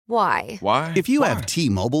Why? Why? If you have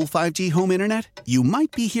T-Mobile 5G home internet, you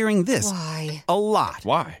might be hearing this Why? a lot.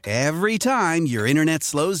 Why? Every time your internet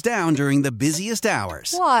slows down during the busiest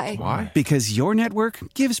hours. Why? Why? Because your network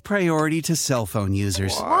gives priority to cell phone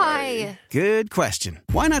users. Why? Good question.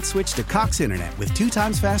 Why not switch to Cox Internet with 2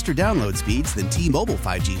 times faster download speeds than T-Mobile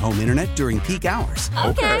 5G home internet during peak hours?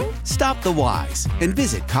 Okay. Stop the whys and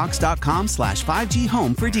visit cox.com/5G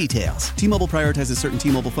home for details. T-Mobile prioritizes certain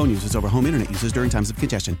T-Mobile phone users over home internet users during times of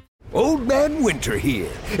congestion. Old Man Winter here.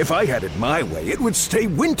 If I had it my way, it would stay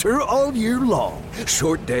winter all year long.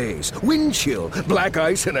 Short days, wind chill, black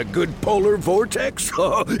ice, and a good polar vortex.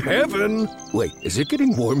 Oh, heaven. Wait, is it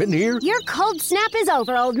getting warm in here? Your cold snap is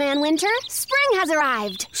over, Old Man Winter. Spring has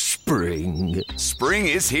arrived. Spring. Spring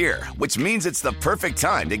is here, which means it's the perfect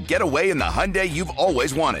time to get away in the Hyundai you've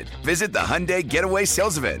always wanted. Visit the Hyundai Getaway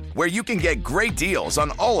Sales Event, where you can get great deals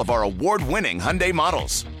on all of our award-winning Hyundai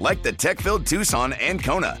models, like the tech-filled Tucson and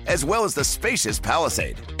Kona, as well as the spacious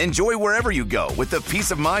Palisade. Enjoy wherever you go with the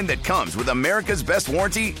peace of mind that comes with America's best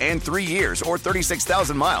warranty and 3 years or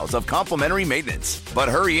 36,000 miles of complimentary maintenance. But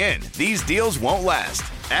hurry in, these deals won't last.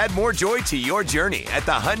 Add more joy to your journey at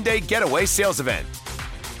the Hyundai Getaway Sales Event.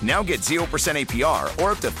 Now get 0% APR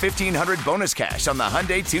or up to $1,500 bonus cash on the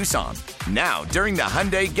Hyundai Tucson. Now, during the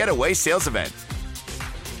Hyundai Getaway Sales Event.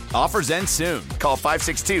 Offers end soon. Call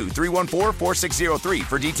 562-314-4603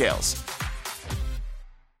 for details.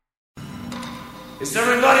 Is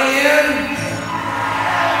everybody in?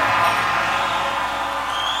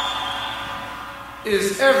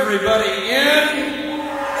 Is everybody in?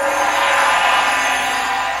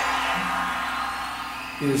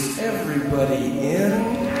 Is everybody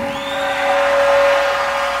in?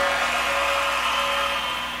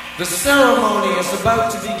 The ceremony is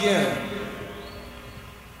about to begin.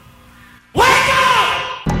 Wake up!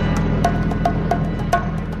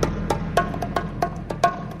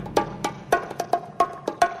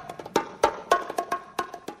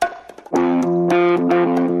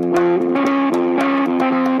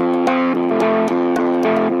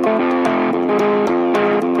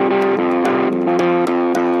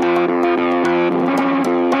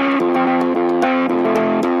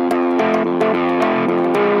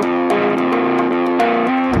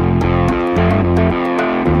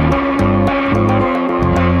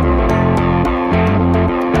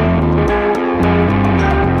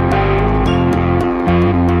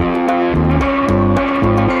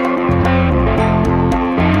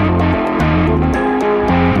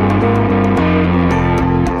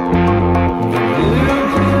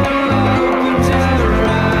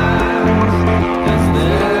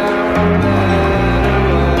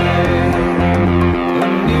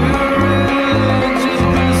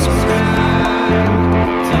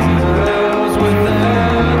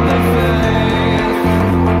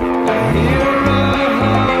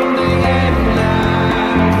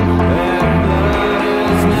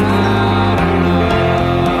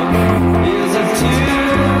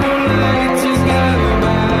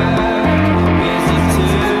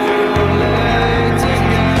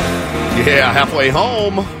 Halfway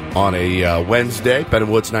home on a Wednesday. Ben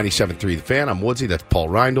and Woods, 97.3 The Fan. I'm Woodsy. That's Paul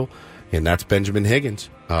Reindl. And that's Benjamin Higgins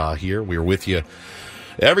here. We're with you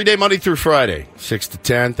every day, Monday through Friday, 6 to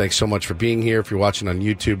 10. Thanks so much for being here. If you're watching on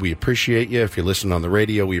YouTube, we appreciate you. If you're listening on the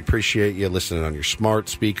radio, we appreciate you. Listening on your smart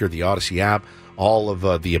speaker, the Odyssey app, all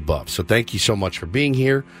of the above. So thank you so much for being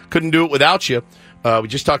here. Couldn't do it without you. We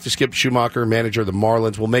just talked to Skip Schumacher, manager of the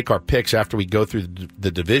Marlins. We'll make our picks after we go through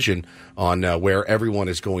the division on where everyone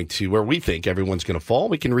is going to, where we think everyone's going to fall.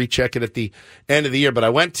 We can recheck it at the end of the year. But I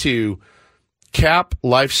went to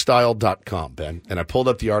caplifestyle.com, Ben, and I pulled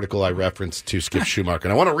up the article I referenced to Skip Schumacher.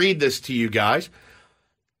 And I want to read this to you guys.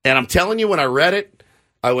 And I'm telling you, when I read it,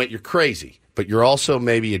 I went, you're crazy, but you're also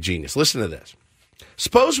maybe a genius. Listen to this.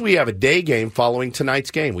 Suppose we have a day game following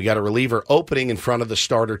tonight's game. We got a reliever opening in front of the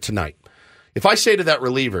starter tonight. If I say to that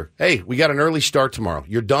reliever, hey, we got an early start tomorrow.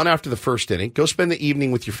 You're done after the first inning. Go spend the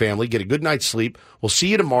evening with your family. Get a good night's sleep. We'll see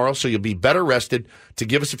you tomorrow so you'll be better rested to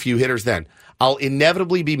give us a few hitters then. I'll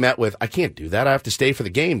inevitably be met with, I can't do that. I have to stay for the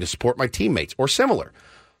game to support my teammates, or similar.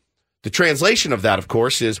 The translation of that, of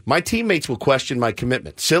course, is my teammates will question my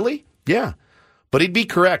commitment. Silly? Yeah. But he'd be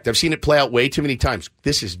correct. I've seen it play out way too many times.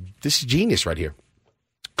 This is genius right here.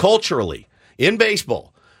 Culturally, in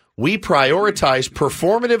baseball, we prioritize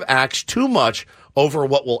performative acts too much over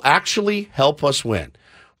what will actually help us win.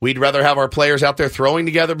 We'd rather have our players out there throwing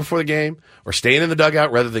together before the game or staying in the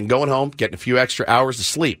dugout rather than going home, getting a few extra hours of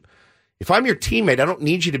sleep. If I'm your teammate, I don't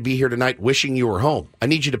need you to be here tonight wishing you were home. I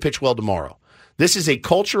need you to pitch well tomorrow. This is a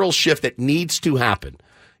cultural shift that needs to happen.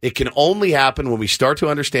 It can only happen when we start to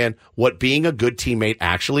understand what being a good teammate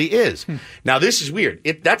actually is. Now, this is weird.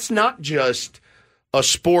 That's not just a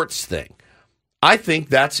sports thing. I think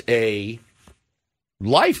that's a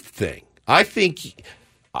life thing. I think,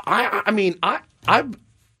 I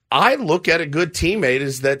look at a good teammate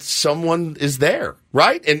as that someone is there,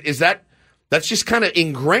 right? And that's just kind of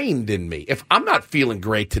ingrained in me. If I'm not feeling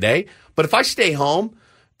great today, but if I stay home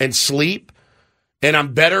and sleep and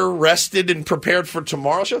I'm better rested and prepared for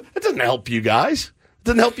tomorrow's show, it doesn't help you guys. It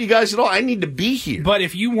doesn't help you guys at all. I need to be here. But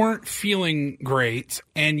if you weren't feeling great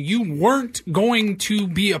and you weren't going to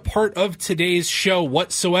be a part of today's show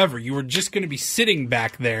whatsoever, you were just going to be sitting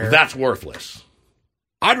back there. That's worthless.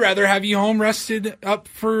 I'd rather have you home rested up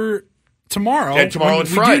for tomorrow. And tomorrow and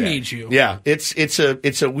Friday. We do need you. Yeah, it's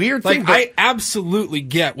a weird thing. I absolutely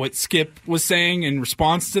get what Skip was saying in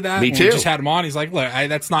response to that. Me too. We just had him on. He's like, look,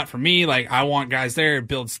 that's not for me. Like, I want guys there. It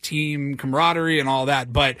builds team camaraderie and all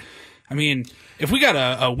that. But, I mean, if we got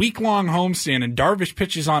a week-long homestand and Darvish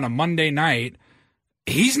pitches on a Monday night,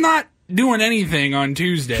 he's not doing anything on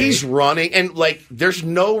Tuesday. He's running. And, there's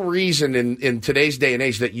no reason in today's day and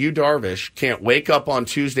age that you, Darvish, can't wake up on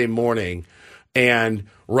Tuesday morning and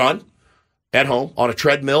run at home on a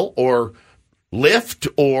treadmill or lift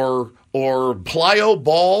or plyo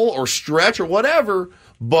ball or stretch or whatever.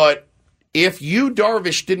 But if you,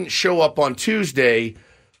 Darvish, didn't show up on Tuesday,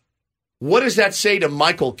 what does that say to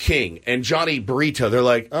Michael King and Johnny Brito? They're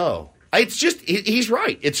like, oh, it's just, he's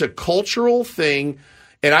right. It's a cultural thing.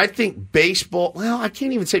 And I think baseball, I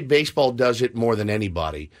can't even say baseball does it more than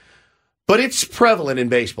anybody, but it's prevalent in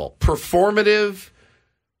baseball. Performative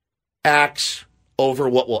acts over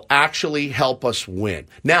what will actually help us win.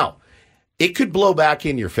 Now, it could blow back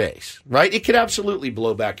in your face, right? It could absolutely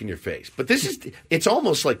blow back in your face. But it's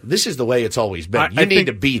almost like this is the way it's always been. You need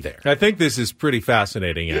to be there. I think this is pretty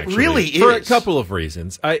fascinating, actually. It really is. For a couple of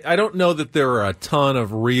reasons. I don't know that there are a ton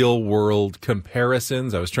of real-world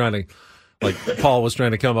comparisons. I was trying to, Paul was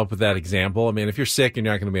trying to come up with that example. I mean, if you're sick and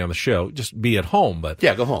you're not going to be on the show, just be at home. But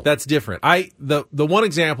yeah, go home. That's different. The one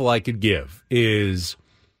example I could give is,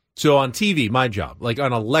 so on TV, my job,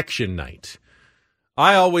 on election night,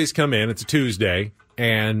 I always come in, it's a Tuesday,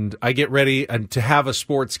 and I get ready to have a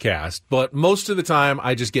sports cast, but most of the time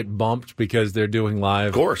I just get bumped because they're doing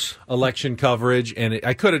live election coverage, and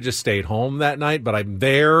I could have just stayed home that night, but I'm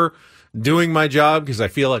there doing my job because I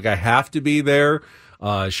feel like I have to be there.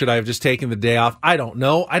 Should I have just taken the day off? I don't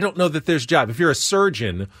know. I don't know that there's a job. If you're a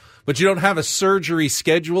surgeon, but you don't have a surgery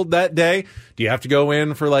scheduled that day, do you have to go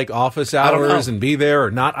in for office hours and be there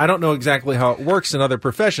or not? I don't know exactly how it works in other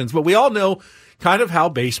professions, but we all know kind of how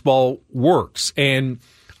baseball works. And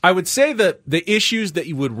I would say that the issues that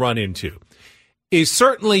you would run into is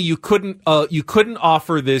certainly you couldn't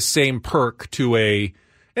offer this same perk to and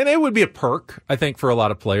it would be a perk, I think, for a lot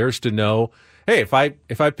of players to know, hey, if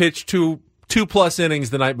I pitch two plus innings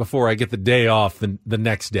the night before, I get the day off the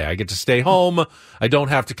next day. I get to stay home. I don't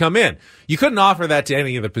have to come in. You couldn't offer that to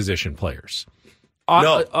any of the position players.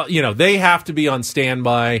 No. They have to be on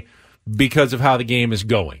standby because of how the game is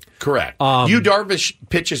going. Correct. Darvish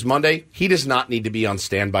pitches Monday. He does not need to be on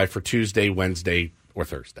standby for Tuesday, Wednesday, or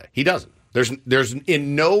Thursday. He doesn't. There's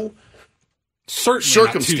in no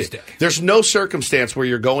circumstance. There's no circumstance where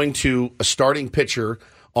you're going to a starting pitcher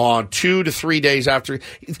on 2 to 3 days after.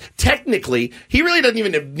 Technically, he really doesn't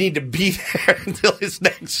even need to be there until his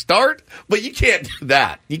next start, but you can't do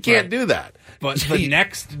that. You can't do that. But the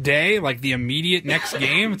next day, the immediate next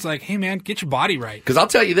game, it's like, hey, man, get your body right. Because I'll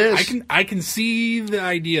tell you this. I can see the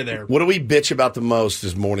idea there. What do we bitch about the most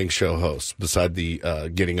as morning show hosts, beside the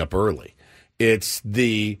getting up early? It's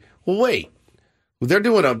wait. They're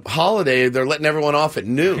doing a holiday. They're letting everyone off at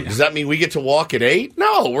noon. Does that mean we get to walk at 8?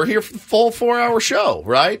 No, we're here for the full 4-hour show,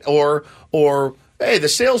 right? Or hey, the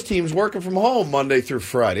sales team's working from home Monday through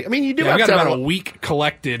Friday. I mean, you do have got to about have a week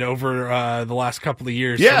collected over the last couple of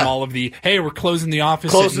years from all of the, hey, we're closing the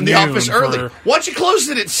office early. Why don't you close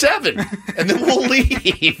it at 7 and then we'll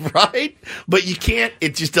leave, right? But you can't.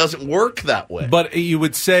 It just doesn't work that way. But you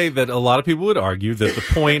would say that a lot of people would argue that the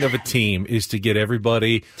point of a team is to get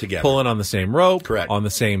everybody together, pulling on the same rope, correct, on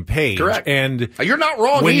the same page. Correct. And you're not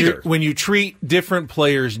wrong either. When you treat different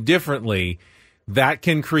players differently, that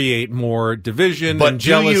can create more division and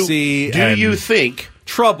jealousy. Do you think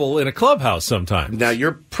trouble in a clubhouse sometimes? Now,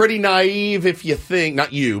 you're pretty naive if you think,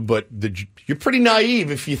 not you, but you're pretty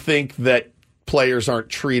naive if you think that players aren't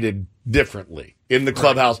treated differently in the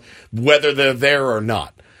clubhouse, whether they're there or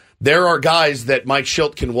not. There are guys that Mike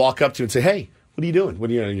Schilt can walk up to and say, hey, what are you doing? What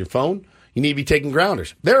are you on your phone? You need to be taking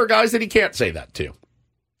grounders. There are guys that he can't say that to.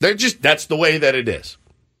 That's the way that it is.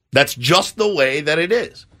 That's just the way that it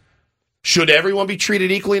is. Should everyone be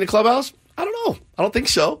treated equally in the clubhouse? I don't know. I don't think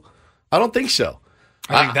so. I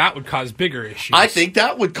think that would cause bigger issues. I think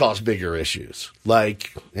that would cause bigger issues.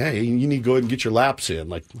 Like, hey, you need to go ahead and get your laps in.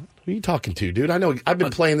 Like, who are you talking to, dude? I know I've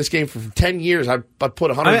been playing this game for 10 years. I put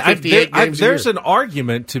 158 games a year. There's an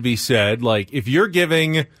argument to be said, like, if you're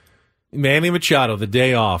giving Manny Machado the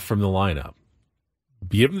day off from the lineup,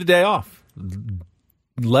 give him the day off.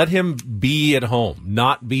 Let him be at home,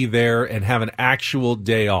 not be there and have an actual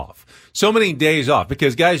day off. So many days off,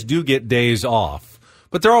 because guys do get days off,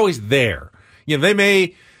 but they're always there. You know, they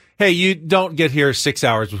may, hey, you don't get here 6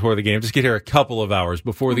 hours before the game, just get here a couple of hours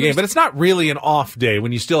before the game. But it's not really an off day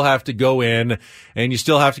when you still have to go in and you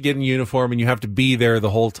still have to get in uniform and you have to be there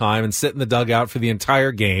the whole time and sit in the dugout for the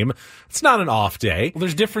entire game. It's not an off day. Well,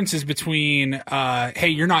 there's differences between, hey,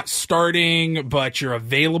 you're not starting, but you're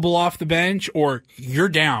available off the bench, or you're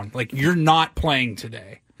down, like you're not playing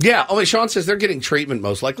today. Yeah. Oh, Sean says they're getting treatment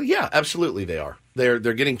most likely. Yeah, absolutely they are. They're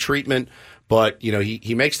getting treatment. But, you know,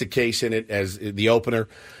 he makes the case in it as the opener.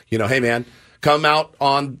 You know, hey, man, come out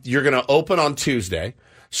you're going to open on Tuesday.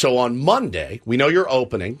 So on Monday, we know you're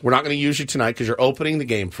opening. We're not going to use you tonight because you're opening the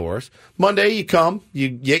game for us. Monday, you come, you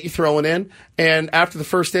get you throwing in, and after the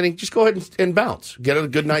first inning, just go ahead and bounce. Get a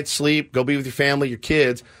good night's sleep, go be with your family, your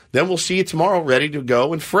kids. Then we'll see you tomorrow ready to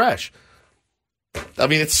go and fresh. I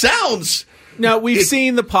mean, it sounds... Now, we've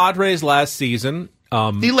seen the Padres last season.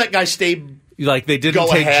 He let guys stay... Like they didn't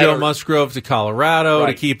take Joe Musgrove to Colorado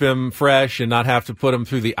to keep him fresh and not have to put him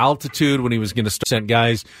through the altitude when he was going to send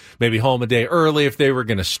guys maybe home a day early if they were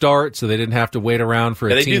going to start, so they didn't have to wait around for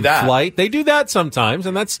a team flight. They do that sometimes,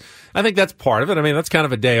 and I think that's part of it. I mean, that's kind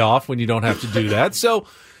of a day off when you don't have to do that. So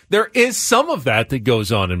there is some of that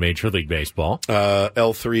goes on in Major League Baseball.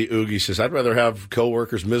 L3 Oogie says, I'd rather have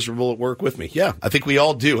coworkers miserable at work with me. Yeah, I think we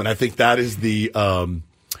all do, and I think that is the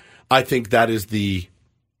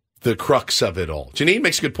crux of it all. Janine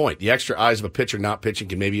makes a good point. The extra eyes of a pitcher not pitching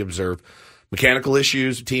can maybe observe mechanical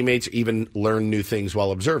issues, teammates, even learn new things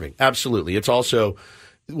while observing. Absolutely. It's also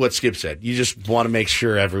what Skip said. You just want to make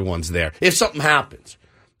sure everyone's there. If something happens,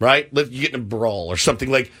 right? You get in a brawl or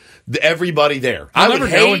something, like everybody there. I'll never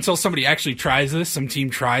know until somebody actually tries this. Some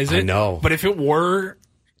team tries it. I know. But if it were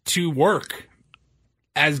to work,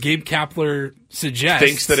 as Gabe Kapler suggests,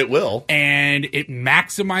 thinks that it will, and it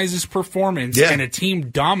maximizes performance, and a team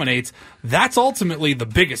dominates, that's ultimately the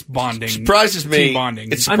biggest bonding. Surprises me. Team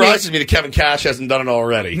bonding. It surprises me that Kevin Cash hasn't done it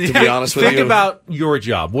already, to be honest with you. Think about your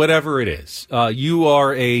job, whatever it is. You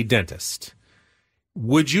are a dentist.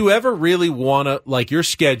 Would you ever really want to, like your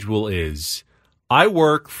schedule is, I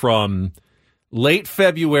work from late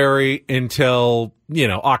February until,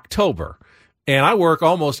 October. And I work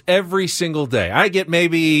almost every single day. I get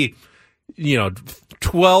maybe,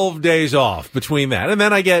 12 days off between that. And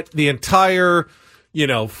then I get the entire,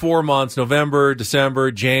 4 months, November,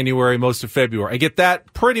 December, January, most of February. I get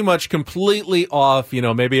that pretty much completely off.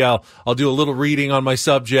 Maybe I'll do a little reading on my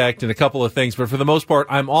subject and a couple of things. But for the most part,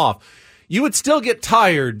 I'm off. You would still get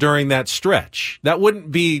tired during that stretch. That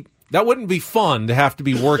wouldn't be fun to have to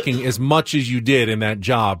be working as much as you did in that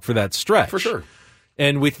job for that stretch. For sure.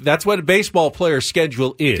 And that's what a baseball player's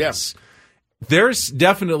schedule is. Yeah. There's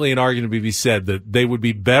definitely an argument to be said that they would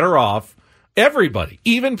be better off, everybody,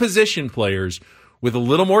 even position players, with a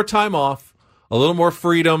little more time off, a little more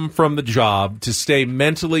freedom from the job to stay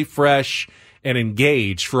mentally fresh and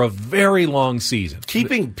engaged for a very long season.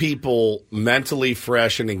 Keeping people mentally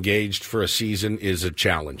fresh and engaged for a season is a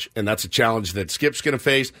challenge. And that's a challenge that Skip's going to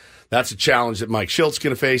face. That's a challenge that Mike Schilt's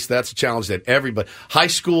going to face. That's a challenge that everybody, high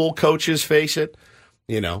school coaches face it.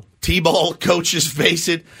 T-ball coaches face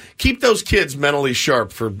it. Keep those kids mentally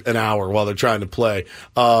sharp for an hour while they're trying to play.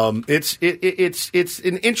 It's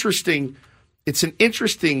an interesting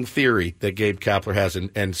theory that Gabe Kapler has,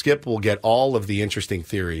 and Skip will get all of the interesting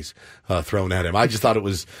theories thrown at him. I thought it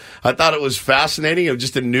was fascinating. It was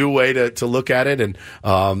just a new way to look at it, and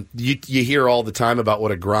you hear all the time about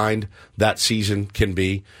what a grind that season can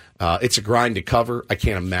be. It's a grind to cover. I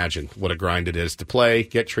can't imagine what a grind it is to play,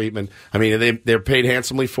 get treatment. I mean, they're paid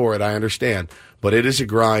handsomely for it, I understand. But it is a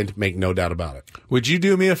grind, make no doubt about it. Would you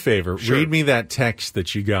do me a favor? Sure. Read me that text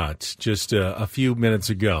that you got just a few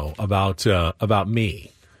minutes ago about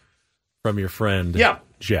me from your friend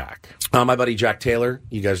Jack. My buddy Jack Taylor,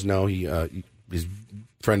 you guys know, he's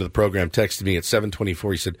friend of the program, texted me at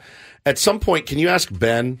 7:24. He said, at some point, can you ask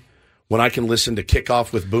Ben when I can listen to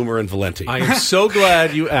Kickoff with Boomer and Valenti? I am so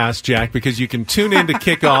glad you asked, Jack, because you can tune in to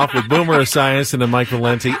Kickoff with Boomer Esiason and Mike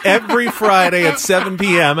Valenti every Friday at 7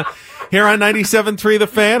 p.m. here on 97.3 The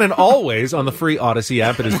Fan and always on the free Odyssey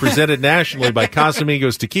app. It is presented nationally by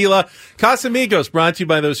Casamigos Tequila. Casamigos, brought to you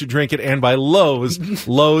by those who drink it, and by Lowe's.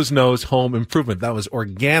 Lowe's knows home improvement. That was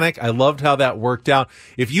organic. I loved how that worked out.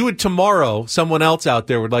 If you would tomorrow, someone else out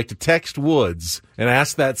there would like to text Woods and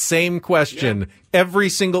ask that same question every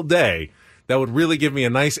single day, that would really give me a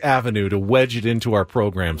nice avenue to wedge it into our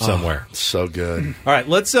program somewhere. So good. All right,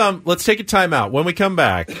 let's take a timeout. When we come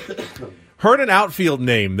back, heard an outfield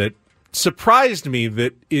name that surprised me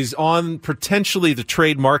that is on potentially the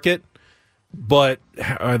trade market, but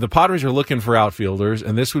the Padres are looking for outfielders,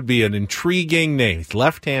 and this would be an intriguing name. He's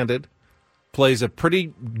left-handed, plays a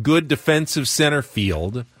pretty good defensive center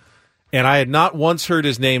field, and I had not once heard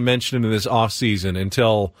his name mentioned in this offseason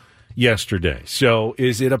until yesterday. So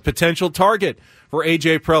is it a potential target for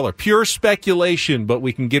A.J. Preller? Pure speculation, but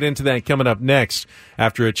we can get into that coming up next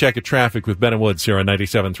after a check of traffic with Ben and Woods here on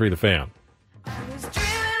 97.3 The Fan.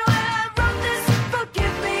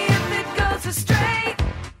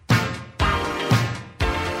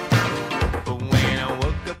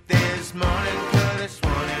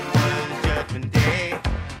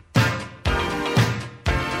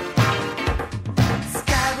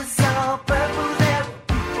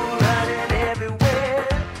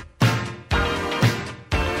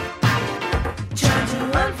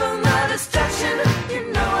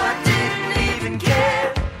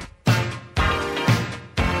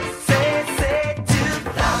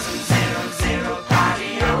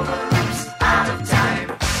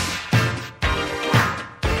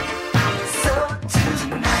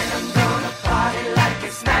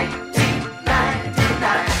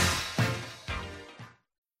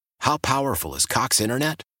 How powerful is Cox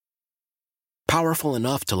Internet? Powerful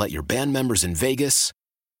enough to let your band members in Vegas,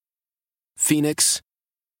 Phoenix,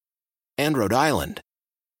 and Rhode Island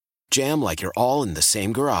jam like you're all in the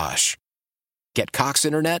same garage. Get Cox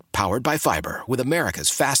Internet powered by fiber with America's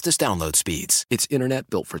fastest download speeds. It's internet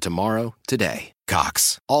built for tomorrow, today.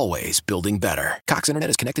 Cox, always building better. Cox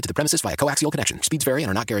Internet is connected to the premises via coaxial connection. Speeds vary and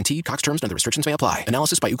are not guaranteed. Cox terms and other restrictions may apply.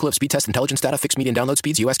 Analysis by Ookla of Speed Test Intelligence Data. Fixed median download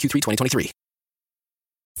speeds. US Q3 2023.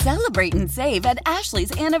 Celebrate and save at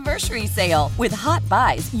Ashley's Anniversary Sale. With Hot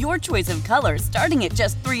Buys, your choice of colors starting at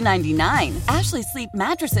just $3.99. Ashley Sleep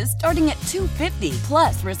mattresses starting at $2.50.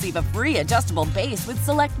 Plus, receive a free adjustable base with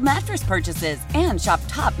select mattress purchases. And shop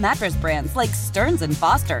top mattress brands like Stearns &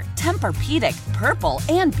 Foster, Tempur-Pedic, Purple,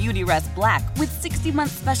 and Beautyrest Black with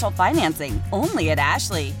 60-month special financing. Only at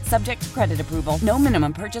Ashley. Subject to credit approval. No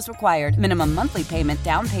minimum purchase required. Minimum monthly payment,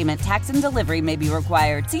 down payment, tax, and delivery may be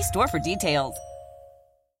required. See store for details.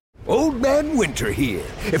 Old Man Winter here.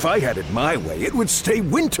 If I had it my way, it would stay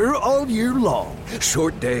winter all year long.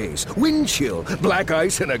 Short days, wind chill, black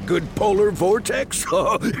ice, and a good polar vortex.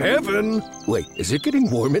 Oh, heaven. Wait, is it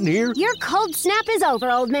getting warm in here? Your cold snap is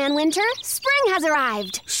over, Old Man Winter. Spring has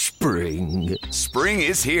arrived. Spring. Spring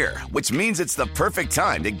is here, which means it's the perfect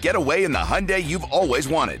time to get away in the Hyundai you've always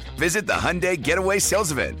wanted. Visit the Hyundai Getaway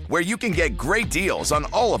Sales Event, where you can get great deals on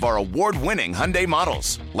all of our award-winning Hyundai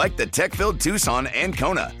models, like the tech-filled Tucson and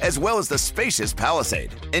Kona, as well as the spacious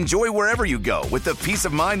Palisade. Enjoy wherever you go with the peace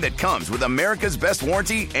of mind that comes with America's best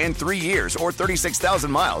warranty and 3 years or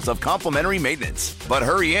 36,000 miles of complimentary maintenance. But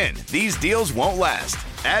hurry in, these deals won't last.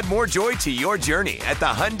 Add more joy to your journey at the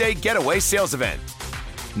Hyundai Getaway Sales Event.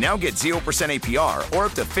 Now get 0% APR or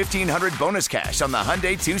up to $1,500 bonus cash on the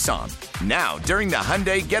Hyundai Tucson. Now, during the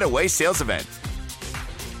Hyundai Getaway Sales Event.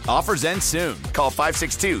 Offers end soon. Call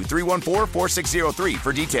 562-314-4603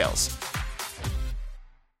 for details.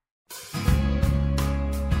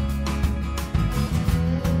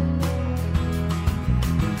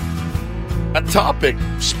 A topic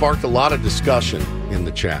sparked a lot of discussion in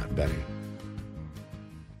the chat, Benny.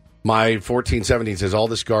 My 1417 says all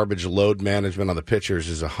this garbage load management on the pitchers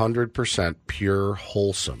is 100% pure,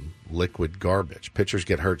 wholesome, liquid garbage. Pitchers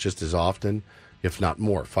get hurt just as often, if not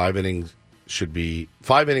more. 5 inning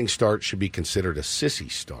start should be considered a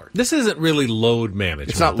sissy start. This isn't really load management.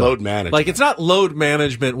 It's not load management. Like, it's not load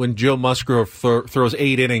management when Joe Musgrove throws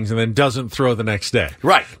 8 innings and then doesn't throw the next day.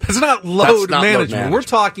 Right. That's not load management. We're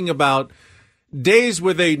talking about days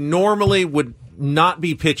where they normally would not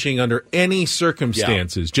be pitching under any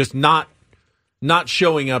circumstances, just not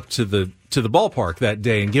showing up to the ballpark that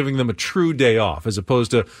day and giving them a true day off, as opposed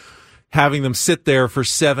to having them sit there for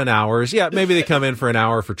 7 hours. Yeah, maybe they come in for an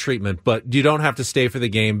hour for treatment, but you don't have to stay for the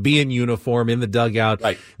game, be in uniform, in the dugout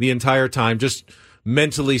the entire time, just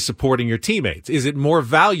mentally supporting your teammates. Is it more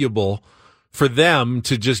valuable for them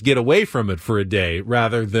to just get away from it for a day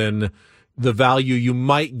rather than the value you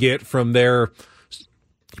might get from their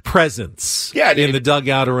presence in the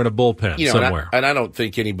dugout or in a bullpen somewhere. And I don't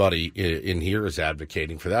think anybody in here is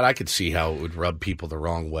advocating for that. I could see how it would rub people the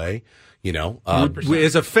wrong way.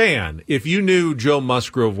 As a fan, if you knew Joe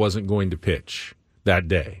Musgrove wasn't going to pitch that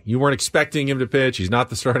day, you weren't expecting him to pitch, he's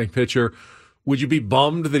not the starting pitcher, would you be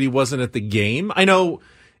bummed that he wasn't at the game? I know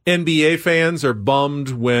NBA fans are bummed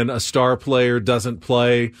when a star player doesn't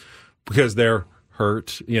play because they're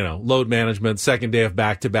hurt, load management, second day of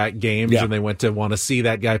back-to-back games, and they went to want to see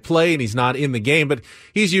that guy play, and he's not in the game, but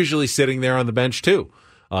he's usually sitting there on the bench too,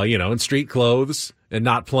 in street clothes and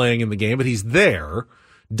not playing in the game, but he's there.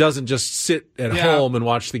 Doesn't just sit at home and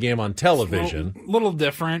watch the game on television. A little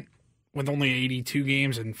different with only 82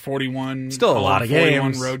 games and 41. Still a lot of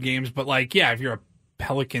games. Road games. But, if you're a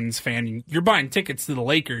Pelicans fan, you're buying tickets to the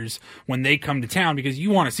Lakers when they come to town because you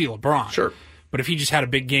want to see LeBron. Sure. But if he just had a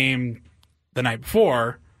big game the night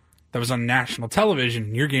before that was on national television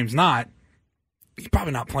and your game's not, you're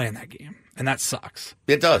probably not playing that game. And that sucks.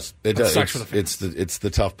 It does. It does. Sucks for the fans. It's the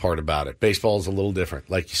tough part about it. Baseball is a little different.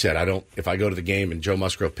 Like you said, if I go to the game and Joe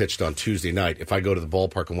Musgrove pitched on Tuesday night, if I go to the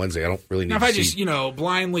ballpark on Wednesday, I don't really need to see. If I just,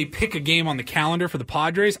 blindly pick a game on the calendar for the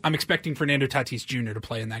Padres, I'm expecting Fernando Tatis Jr. to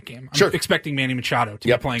play in that game. I'm expecting Manny Machado to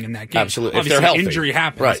be playing in that game. Absolutely. Obviously, if they're healthy. Injury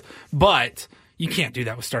happens. Right. But you can't do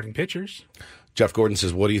that with starting pitchers. Jeff Gordon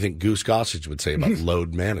says, what do you think Goose Gossage would say about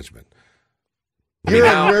load management? You're a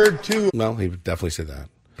nerd, too. Well, he would definitely say that.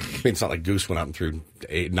 It's not like Goose went out and threw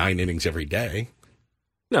 9 innings every day.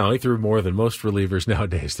 No, he threw more than most relievers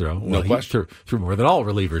nowadays throw. No question. He threw more than all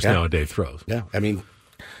relievers nowadays throws. Yeah,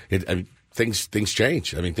 things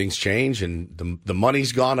change. Things change, and the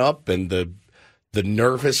money's gone up, and the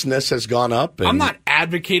nervousness has gone up. And I'm not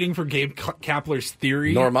advocating for Gabe Kapler's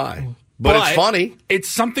theory. Nor am I. But it's funny. It's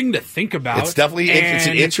something to think about. It's definitely it's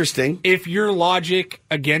interesting. If your logic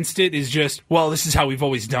against it is just, well, this is how we've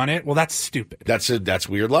always done it, well, that's stupid. That's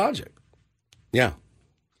weird logic. Yeah.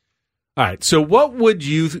 All right. So what would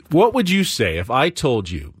you say if I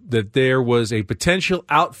told you that there was a potential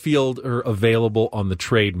outfielder available on the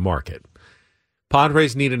trade market?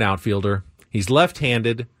 Padres need an outfielder. He's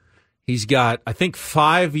left-handed. He's got, I think,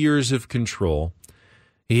 5 years of control.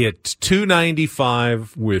 He hit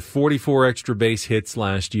 .295 with 44 extra base hits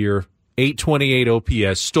last year, .828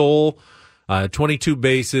 OPS, stole 22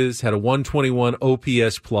 bases, had a 121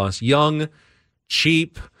 OPS plus, young,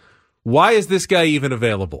 cheap. Why is this guy even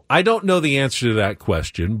available? I don't know the answer to that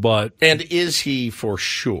question, but... And is he for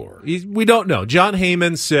sure? We don't know. John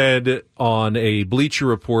Heyman said on a Bleacher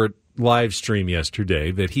Report live stream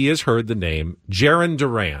yesterday that he has heard the name Jarren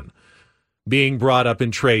Duran being brought up in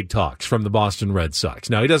trade talks from the Boston Red Sox.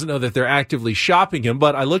 Now, he doesn't know that they're actively shopping him,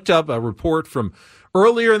 but I looked up a report from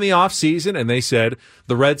earlier in the offseason, and they said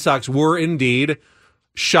the Red Sox were indeed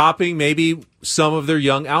shopping maybe some of their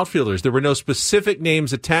young outfielders. There were no specific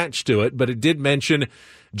names attached to it, but it did mention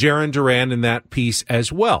Jarren Duran in that piece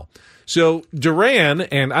as well. So Duran,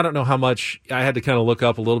 and I don't know how much, I had to kind of look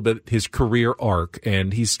up a little bit his career arc,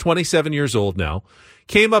 and he's 27 years old now.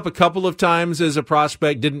 Came up a couple of times as a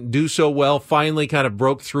prospect, didn't do so well, finally kind of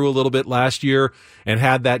broke through a little bit last year and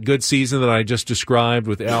had that good season that I just described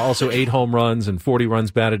with also 8 home runs and 40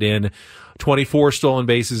 runs batted in, 24 stolen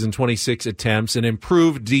bases and 26 attempts, and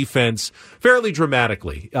improved defense fairly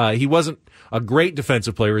dramatically. He wasn't a great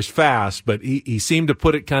defensive player. He's fast, but he seemed to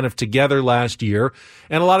put it kind of together last year,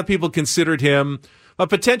 and a lot of people considered him a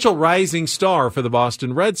potential rising star for the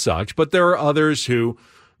Boston Red Sox, but there are others who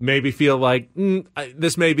maybe feel like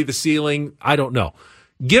this may be the ceiling. I don't know.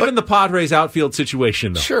 Given the Padres outfield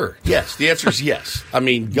situation, though. Sure. Yes. The answer is yes. God.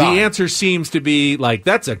 The answer seems to be like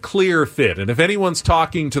that's a clear fit. And if anyone's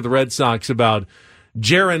talking to the Red Sox about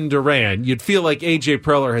Jarren Duran, you'd feel like A.J.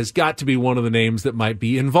 Preller has got to be one of the names that might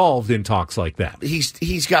be involved in talks like that.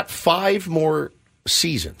 He's got 5 more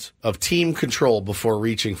seasons of team control before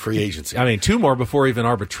reaching free agency. 2 more before even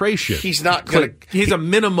arbitration. He's not going to... He's a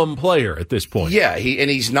minimum player at this point. Yeah,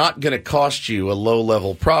 he's not going to cost you a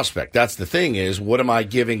low-level prospect. That's the thing is, what am I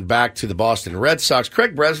giving back to the Boston Red Sox?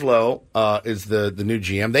 Craig Breslow is the new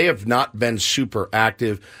GM. They have not been super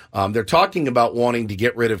active. They're talking about wanting to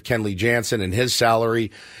get rid of Kenley Jansen and his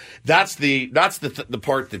salary. That's the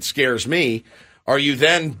part that scares me. Are you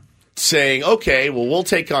then saying, okay, well, we'll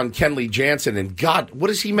take on Kenley Jansen, and God, what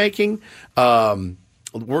is he making? We're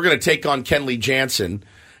going to take on Kenley Jansen,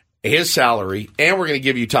 his salary, and we're going to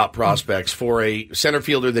give you top prospects for a center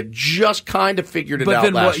fielder that just kind of figured it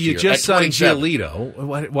out last year. But then you just signed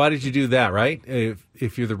Giolito. Why did you do that, right?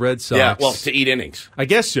 If you're the Red Sox. Yeah, well, to eat innings. I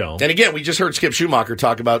guess so. And again, we just heard Skip Schumacher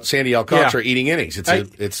talk about Sandy Alcantara eating innings.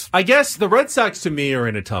 I guess the Red Sox, to me, are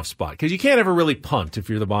in a tough spot because you can't ever really punt if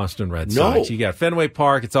you're the Boston Red Sox. You got Fenway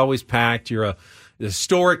Park. It's always packed. You're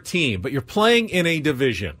historic team, but you're playing in a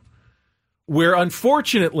division where,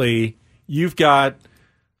 unfortunately, you've got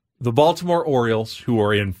the Baltimore Orioles, who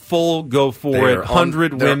are in full go-for-it,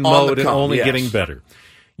 100-win mode and only getting better.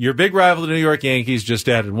 Your big rival, the New York Yankees, just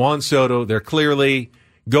added Juan Soto. They're clearly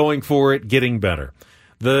going for it, getting better.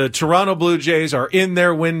 The Toronto Blue Jays are in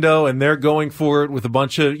their window, and they're going for it with a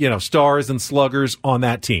bunch of, stars and sluggers on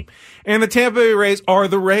that team. And the Tampa Bay Rays are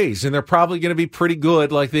the Rays, and they're probably going to be pretty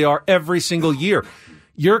good like they are every single year.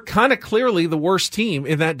 You're kind of clearly the worst team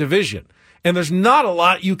in that division. And there's not a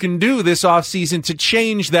lot you can do this offseason to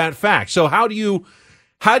change that fact. So how do you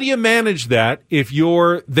manage that if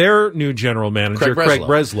you're their new general manager, Craig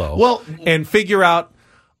Breslow, well, and figure out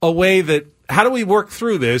a way that, how do we work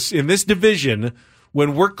through this in this division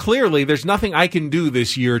when we're clearly, there's nothing I can do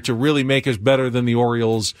this year to really make us better than the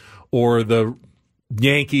Orioles or the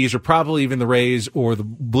Yankees or probably even the Rays or the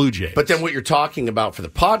Blue Jays. But then what you're talking about for the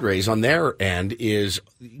Padres on their end is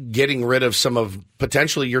getting rid of some of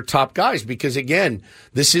potentially your top guys because, again,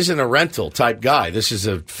 this isn't a rental type guy. This is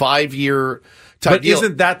a 5-year type deal. But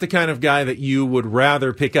isn't that the kind of guy that you would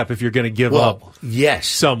rather pick up if you're going to give up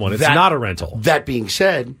someone? It's not a rental. That being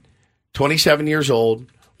said, 27 years old,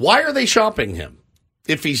 why are they shopping him?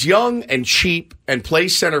 If he's young and cheap and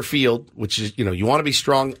plays center field, which is, you want to be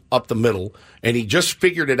strong up the middle, and he just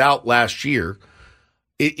figured it out last year,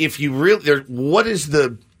 if you really, what's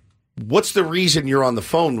the reason you're on the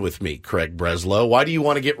phone with me, Craig Breslow? Why do you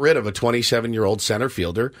want to get rid of a 27-year-old center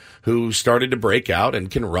fielder who started to break out and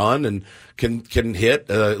can run and can hit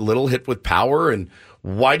a little hit with power? And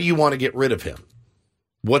why do you want to get rid of him?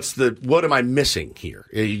 What am I missing here?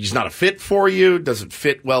 He's not a fit for you. Doesn't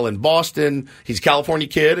fit well in Boston. He's a California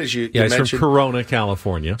kid, as you mentioned. He's from Corona,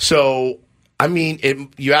 California. So, I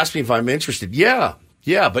mean, you asked me if I'm interested. Yeah,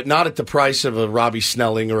 but not at the price of a Robbie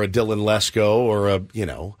Snelling or a Dylan Lesko or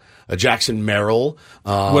a Jackson Merrill.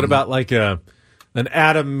 What about like an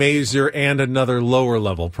Adam Mazur and another lower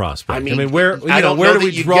level prospect? I mean where do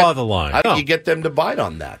we draw the line? How do you get them to bite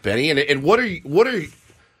on that, Benny? And what are you?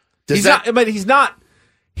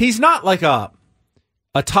 He's not like a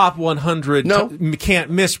top 100 can't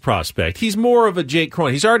miss prospect. He's more of a Jake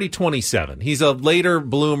Cronin. He's already 27. He's a later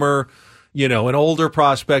bloomer, an older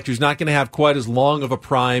prospect who's not going to have quite as long of a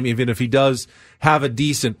prime, even if he does have a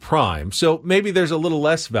decent prime. So maybe there's a little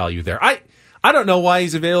less value there. I don't know why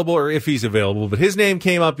he's available or if he's available, but his name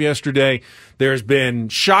came up yesterday. There's been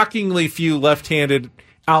shockingly few left-handed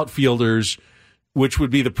outfielders, which would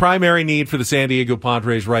be the primary need for the San Diego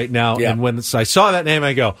Padres right now. Yeah. And when I saw that name,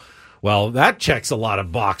 I go, well, that checks a lot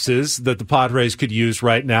of boxes that the Padres could use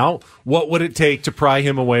right now. What would it take to pry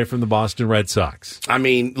him away from the Boston Red Sox? I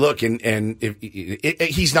mean, look, and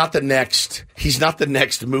he's not the next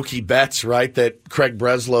Mookie Betts, right? That Craig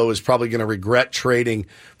Breslow is probably going to regret trading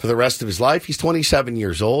for the rest of his life. He's 27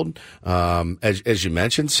 years old, as you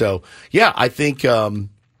mentioned. So, yeah, I think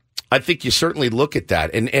you certainly look at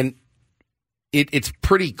that, and it's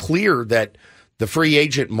pretty clear that the free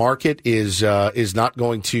agent market is not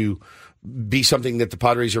going to be something that the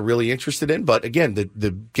Padres are really interested in. But again,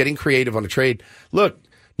 the getting creative on a trade. Look,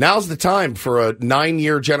 now's the time for a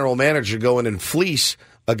 9-year general manager to go in and fleece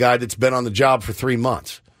a guy that's been on the job for 3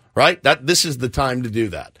 months, right? This is the time to do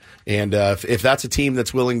that. And if that's a team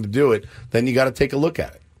that's willing to do it, then you got to take a look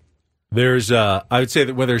at it. There's, I would say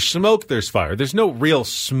that where there's smoke, there's fire. There's no real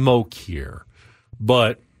smoke here,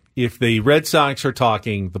 but if the Red Sox are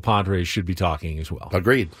talking, the Padres should be talking as well.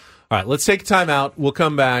 Agreed. All right, let's take a time out. We'll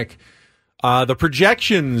come back. The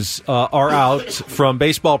projections are out from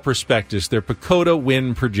Baseball Prospectus. They're Pacoda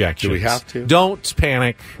win projections. Do we have to? Don't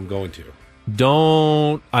panic. I'm going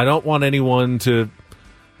to. I don't want anyone to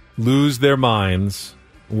lose their minds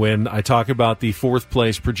when I talk about the fourth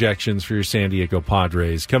place projections for your San Diego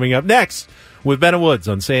Padres. Coming up next with Ben and Woods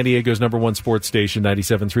on San Diego's #1 sports station,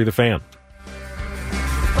 97.3 The Fan.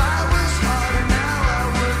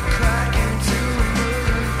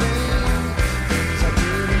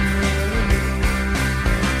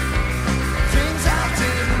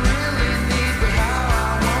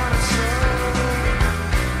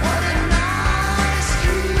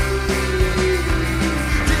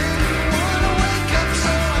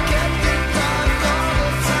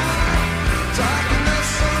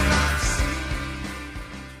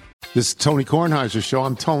 This is Tony Kornheiser's show.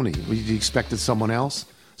 I'm Tony. You expected someone else?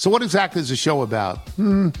 So what exactly is the show about?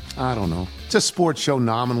 I don't know. It's a sports show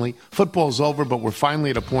nominally. Football's over, but we're finally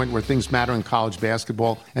at a point where things matter in college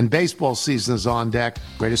basketball, and baseball season is on deck.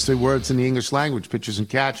 Greatest 3 words in the English language, pitchers and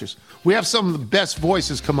catchers. We have some of the best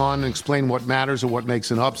voices come on and explain what matters or what makes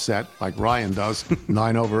an upset, like Ryan does,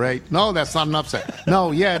 9/8. No, that's not an upset. No,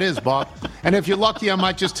 yeah, it is, Bob. And if you're lucky, I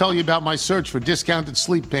might just tell you about my search for discounted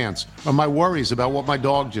sleep pants or my worries about what my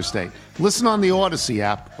dog just ate. Listen on the Odyssey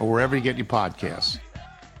app or wherever you get your podcasts.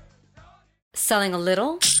 Selling a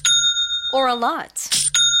little or a lot?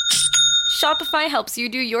 Shopify helps you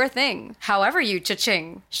do your thing, however you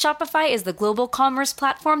cha-ching. Shopify is the global commerce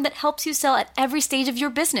platform that helps you sell at every stage of your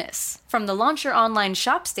business. From the launch your online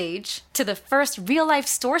shop stage, to the first real-life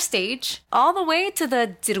store stage, all the way to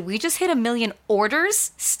the did we just hit 1 million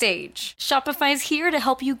orders stage. Shopify's here to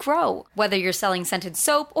help you grow. Whether you're selling scented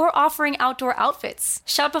soap or offering outdoor outfits,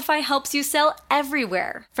 Shopify helps you sell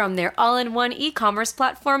everywhere. From their all-in-one e-commerce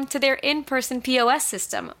platform to their in-person POS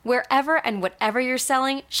system, wherever and whatever you're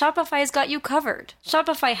selling, Shopify's got you covered.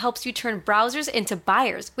 Shopify helps you turn browsers into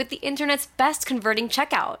buyers with the internet's best converting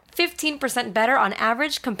checkout. 15% better on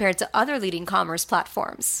average compared to other leading commerce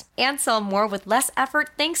platforms. And sell more with less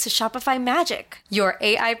effort thanks to Shopify Magic, your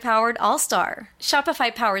AI-powered all-star.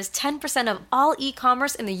 Shopify powers 10% of all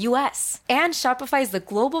e-commerce in the U.S. And Shopify is the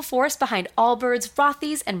global force behind Allbirds,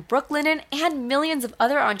 Rothy's, and Brooklinen, and millions of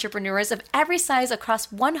other entrepreneurs of every size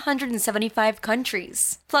across 175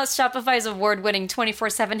 countries. Plus, Shopify's award-winning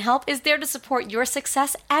 24/7 help is there to support your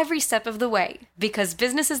success every step of the way. Because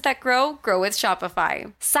businesses that grow, grow with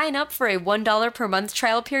Shopify. Sign up for a $1 per month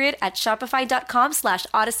trial period at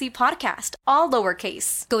shopify.com/Odyssey Podcast, all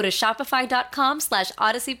lowercase. Go to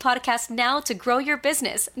shopify.com/Odyssey Podcast now to grow your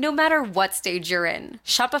business, no matter what stage you're in.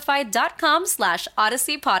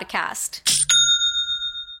 Shopify.com/Odyssey Podcast.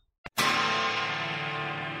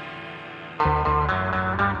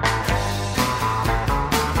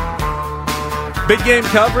 Big game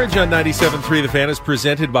coverage on 97.3 The Fan is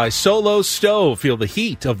presented by Solo Stove. Feel the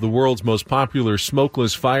heat of the world's most popular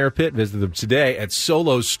smokeless fire pit. Visit them today at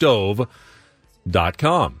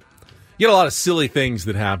solostove.com. You get a lot of silly things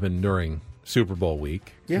that happen during Super Bowl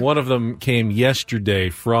week. Yeah. One of them came yesterday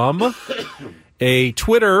from a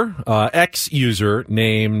Twitter X user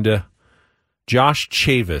named Josh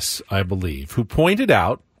Chavis, I believe, who pointed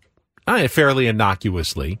out, fairly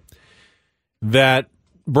innocuously, that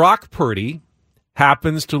Brock Purdy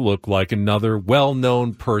happens to look like another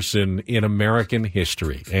well-known person in American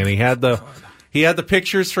history. And he had the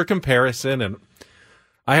pictures for comparison, and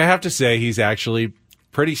I have to say he's actually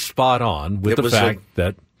pretty spot on with the fact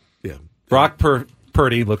that Brock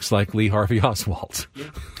Purdy looks like Lee Harvey Oswald.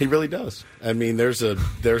 He really does. I mean, there's a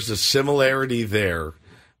similarity there,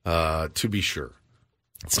 to be sure.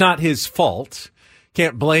 It's not his fault.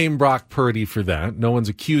 Can't blame Brock Purdy for that. No one's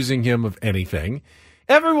accusing him of anything.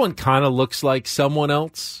 Everyone kind of looks like someone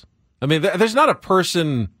else. I mean, there's not a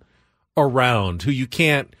person around who you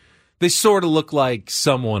can't. They sort of look like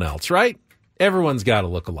someone else, right? Everyone's got a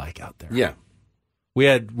look-alike out there. Yeah.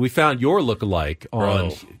 We found your look-alike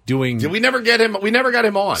on doing. Did we never get him? We never got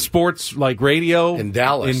him on sports like radio in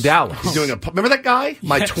Dallas. In Dallas, he's doing remember that guy,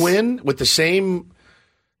 my twin, with the same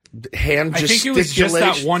hand. I think it was just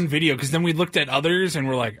that one video, because then we looked at others and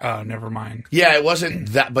we're like, oh, never mind. Yeah, it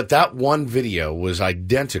wasn't that, but that one video was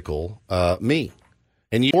identical. Me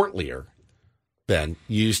and you, Portlier, then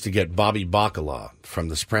used to get Bobby Bacala from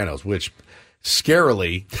The Sopranos, which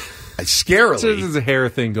scarily. So there's a hair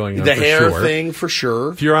thing going on. The hair thing for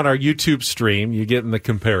sure. If you're on our YouTube stream, you get in the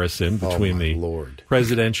comparison between the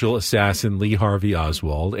presidential assassin Lee Harvey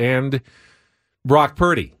Oswald and Brock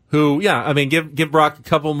Purdy, who, give Brock a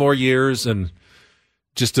couple more years and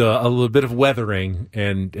just a little bit of weathering,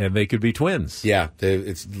 and they could be twins. Yeah,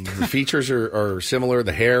 the features are similar,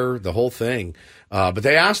 the hair, the whole thing. But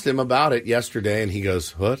they asked him about it yesterday, and he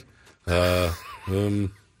goes, "What? No."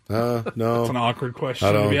 That's an awkward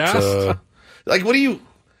question to be asked. What do you...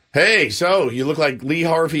 Hey, so you look like Lee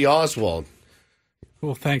Harvey Oswald.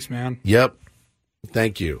 Well, thanks, man. Yep.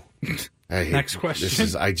 Thank you. Next question.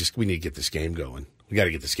 We need to get this game going. We got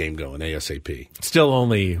to get this game going ASAP. Still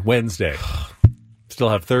only Wednesday. Still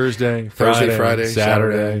have Thursday, Friday,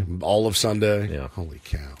 Saturday. All of Sunday. Yeah. Holy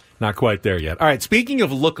cow. Not quite there yet. All right, speaking of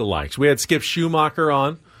lookalikes, we had Skip Schumacher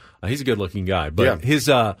on. He's a good-looking guy, but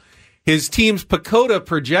his team's PECOTA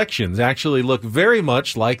projections actually look very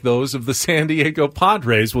much like those of the San Diego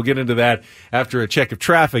Padres. We'll get into that after a check of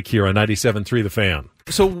traffic here on 97.3 The Fan.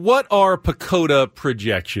 So what are PECOTA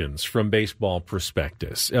projections from Baseball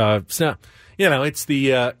Prospectus? It's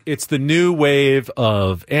the new wave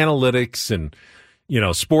of analytics and,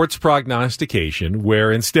 sports prognostication,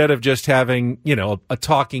 where instead of just having, a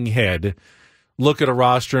talking head look at a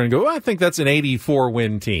roster and go, I think that's an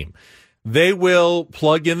 84-win team. They will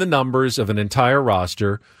plug in the numbers of an entire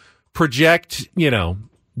roster, project,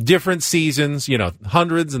 different seasons,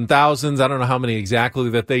 hundreds and thousands. I don't know how many exactly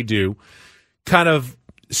that they do. Kind of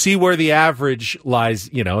see where the average lies.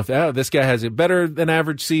 If this guy has a better than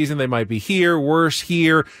average season, they might be here, worse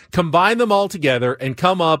here. Combine them all together and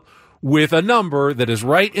come up with a number that is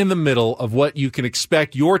right in the middle of what you can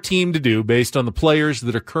expect your team to do based on the players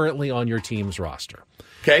that are currently on your team's roster.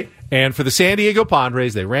 Okay. And for the San Diego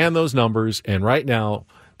Padres, they ran those numbers, and right now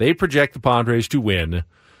they project the Padres to win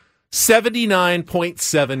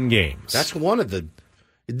 79.7 games.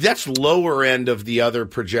 That's lower end of the other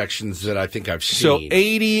projections that I think I've seen. So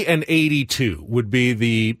 80 and 82 would be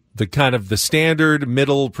the kind of the standard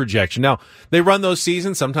middle projection. Now, they run those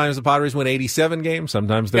seasons. Sometimes the Padres win 87 games.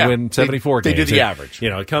 Sometimes they win 74 games. They do the average.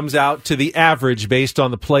 It comes out to the average based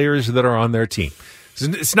on the players that are on their team.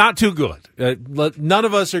 It's not too good. None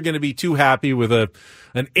of us are going to be too happy with an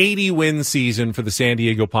 80-win season for the San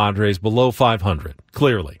Diego Padres below 500,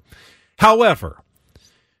 clearly. However,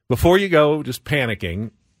 before you go just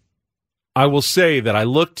panicking, I will say that I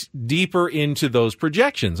looked deeper into those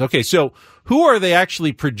projections. Okay, so who are they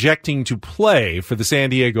actually projecting to play for the San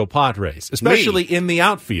Diego Padres, especially in the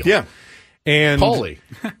outfield? Yeah. And Paulie.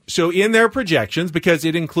 So in their projections, because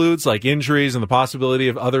it includes like injuries and the possibility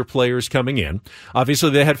of other players coming in, obviously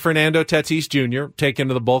they had Fernando Tatis Jr. taking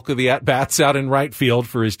the bulk of the at-bats out in right field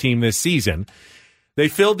for his team this season. They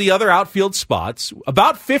filled the other outfield spots,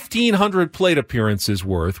 about 1,500 plate appearances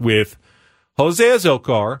worth, with Jose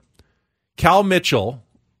Azocar, Cal Mitchell,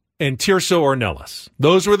 and Tirso Ornelas.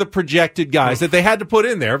 Those were the projected guys that they had to put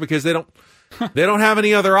in there because they don't have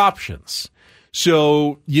any other options.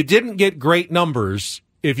 So you didn't get great numbers,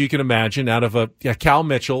 if you can imagine, out of a Cal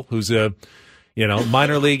Mitchell, who's a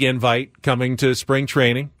minor league invite coming to spring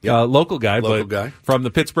training, local guy, from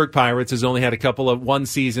the Pittsburgh Pirates, has only had one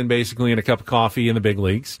season basically and a cup of coffee in the big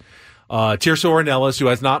leagues. Tirso Ornelas, who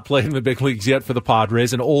has not played in the big leagues yet for the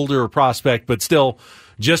Padres, an older prospect, but still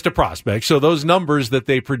just a prospect. So those numbers that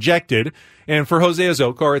they projected, and for Jose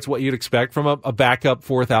Azocar, it's what you'd expect from a backup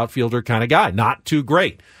fourth outfielder kind of guy. Not too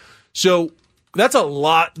great. So that's a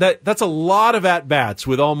lot. That's a lot of at-bats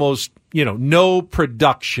with almost, no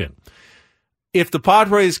production. If the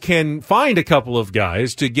Padres can find a couple of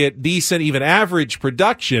guys to get decent, even average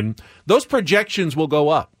production, those projections will go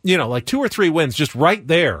up. Like 2 or 3 wins just right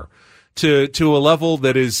there to a level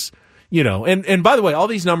that is, and by the way, all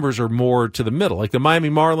these numbers are more to the middle. Like the Miami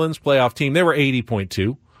Marlins playoff team, they were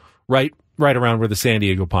 80.2, right around where the San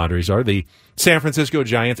Diego Padres are. The San Francisco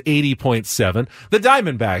Giants, 80.7. The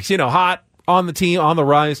Diamondbacks, hot on the team, on the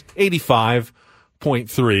rise,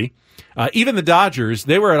 85.3. Even the Dodgers,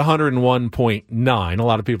 they were at 101.9. A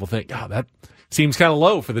lot of people think, that seems kind of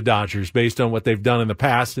low for the Dodgers based on what they've done in the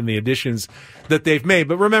past and the additions that they've made.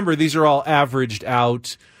 But remember, these are all averaged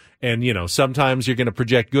out. And, sometimes you're going to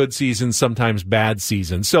project good seasons, sometimes bad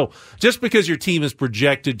seasons. So just because your team is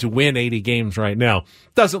projected to win 80 games right now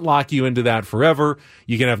doesn't lock you into that forever.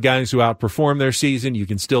 You can have guys who outperform their season. You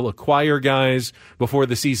can still acquire guys before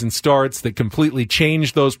the season starts that completely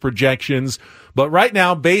change those projections. But right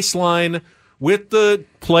now, baseline with the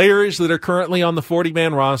players that are currently on the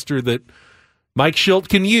 40-man roster that Mike Schilt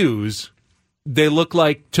can use, they look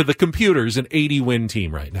like, to the computers, an 80-win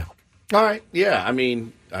team right now. All right. Yeah. I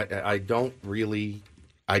mean, I don't really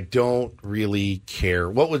care.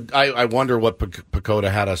 I wonder what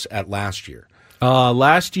Pacoda had us at last year.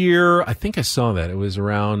 Last year, I think I saw that. It was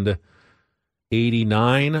around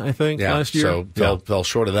 89, I think, last year. So fell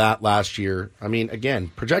short of that last year. I mean,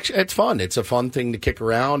 again, projection, it's fun. It's a fun thing to kick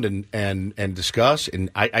around and discuss. And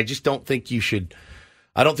I just don't think you should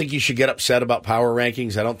 – I don't think you should get upset about power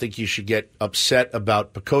rankings. I don't think you should get upset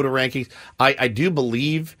about Pacoda rankings. I do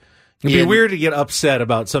believe – it'd be weird to get upset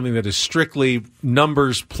about something that is strictly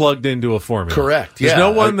numbers plugged into a formula. Correct. There's no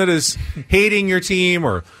one that is hating your team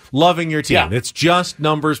or loving your team. Yeah. It's just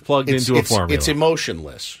numbers plugged into a formula. It's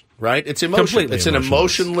emotionless, right? It's emotion. Completely it's an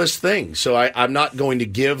emotionless thing. So I'm not going to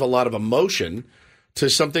give a lot of emotion to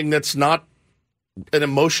something that's not an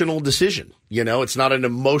emotional decision. It's not an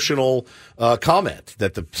emotional comment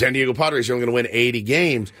that the San Diego Padres are only going to win 80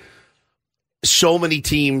 games. So many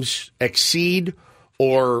teams exceed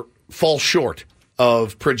or fall short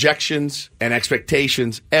of projections and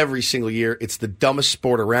expectations every single year. It's the dumbest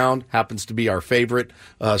sport around. Happens to be our favorite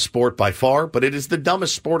sport by far, but it is the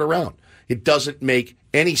dumbest sport around. It doesn't make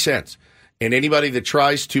any sense. And anybody that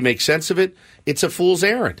tries to make sense of it, it's a fool's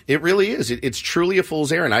errand. It really is. It's truly a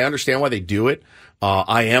fool's errand. I understand why they do it.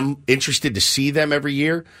 I am interested to see them every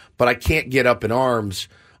year, but I can't get up in arms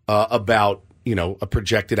about a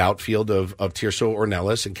projected outfield of Tirso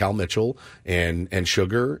Ornelas and Cal Mitchell and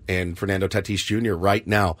Sugar and Fernando Tatis Jr. right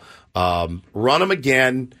now. Run them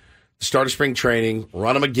again, start of spring training,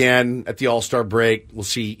 run them again at the All-Star break. We'll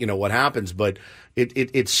see, what happens, but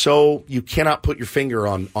it's so you cannot put your finger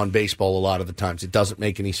on baseball a lot of the times. It doesn't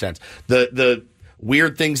make any sense. The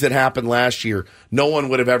weird things that happened last year, no one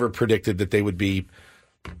would have ever predicted that they would be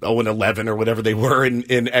 0-11 or whatever they were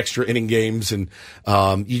in extra inning games, and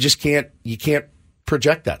you can't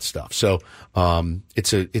project that stuff. So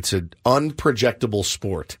it's an unprojectable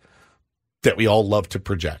sport that we all love to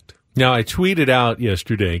project. Now, I tweeted out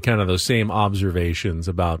yesterday kind of those same observations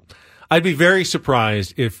about I'd be very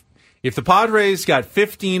surprised if the Padres got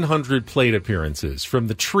 1,500 plate appearances from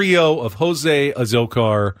the trio of Jose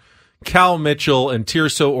Azocar, Cal Mitchell, and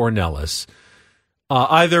Tirso Ornelas,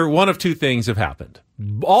 either one of two things have happened.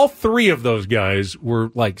 All three of those guys were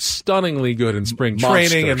stunningly good in spring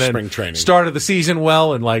training, and then started the season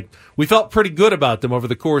well, and we felt pretty good about them over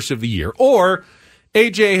the course of the year. Or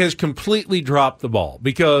AJ has completely dropped the ball,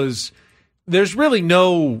 because there's really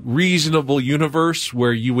no reasonable universe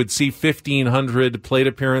where you would see 1,500 plate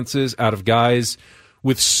appearances out of guys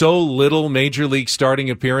with so little major league starting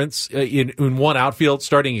appearance in one outfield,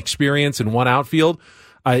 starting experience in one outfield.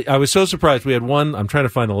 I was so surprised. We had one, I'm trying to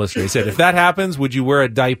find the list. They said, if that happens, would you wear a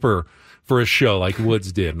diaper for a show like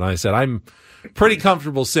Woods did? And I said, I'm pretty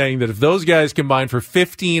comfortable saying that if those guys combine for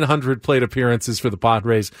 1,500 plate appearances for the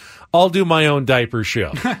Padres, I'll do my own diaper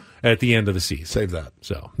show at the end of the season. Save that.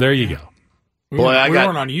 So there you go. We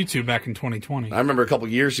weren't on YouTube back in 2020. I remember a couple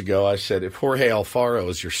of years ago, I said, if Jorge Alfaro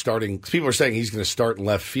is your starting, because people were saying he's going to start in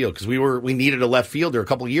left field, because we needed a left fielder a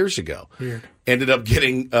couple of years ago. Weird. Ended up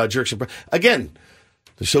getting Jerkson. Again,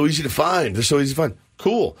 they're so easy to find.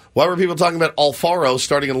 Cool. Why were people talking about Alfaro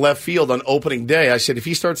starting in left field on opening day? I said, if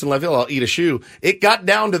he starts in left field, I'll eat a shoe. It got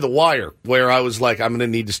down to the wire where I was like, I'm going to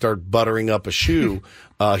need to start buttering up a shoe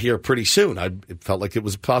here pretty soon. It felt like it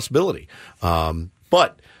was a possibility.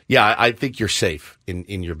 But, yeah, I think you're safe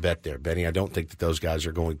in your bet there, Benny. I don't think that those guys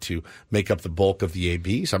are going to make up the bulk of the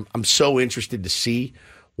ABs. I'm so interested to see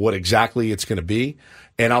what exactly it's going to be.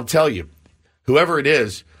 And I'll tell you, whoever it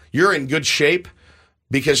is, you're in good shape,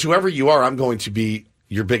 because whoever you are, I'm going to be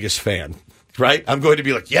your biggest fan, right? I'm going to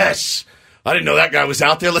be like, yes, I didn't know that guy was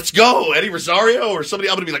out there. Let's go, Eddie Rosario or somebody.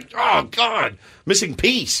 I'm going to be like, oh, God, missing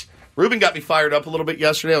piece. Ruben got me fired up a little bit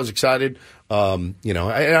yesterday. I was excited. And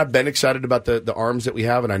I've been excited about the arms that we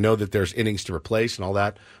have, and I know that there's innings to replace and all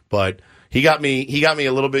that. But he got me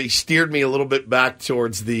a little bit. He steered me a little bit back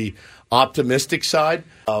towards the optimistic side.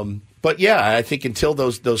 But yeah, I think until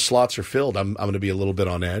those slots are filled, I'm going to be a little bit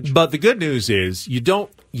on edge. But the good news is you don't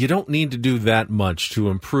need to do that much to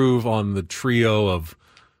improve on the trio of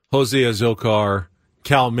Jose Azocar,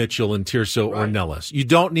 Cal Mitchell, and Tirso Ornelas. You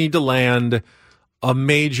don't need to land a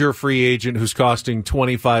major free agent who's costing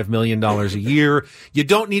 $25 million a year. You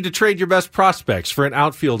don't need to trade your best prospects for an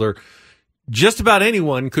outfielder. Just about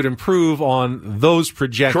anyone could improve on those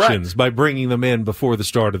projections by bringing them in before the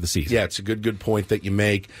start of the season. Yeah, it's a good point that you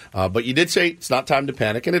make. But you did say it's not time to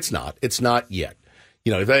panic, and it's not. It's not yet.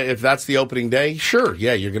 If that's the opening day, sure,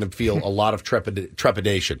 yeah, you're going to feel a lot of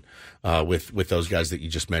trepidation with those guys that you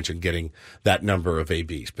just mentioned getting that number of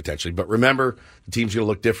ABs potentially. But remember, the team's going to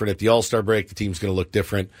look different at the All-Star break. The team's going to look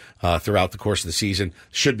different throughout the course of the season.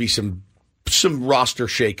 Should be some roster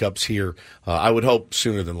shakeups here. I would hope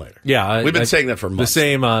sooner than later. Yeah, we've been saying that for months.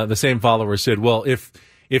 The same follower said, "Well, if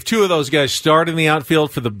two of those guys start in the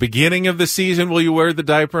outfield for the beginning of the season, will you wear the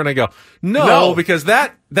diaper?" And I go, no. Because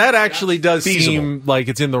that actually does seem like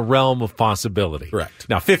it's in the realm of possibility. Correct.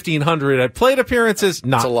 Now, 1,500 at plate appearances,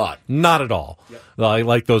 that's a lot. Not at all. Yep.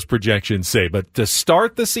 Like those projections say. But to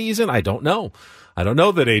start the season, I don't know. I don't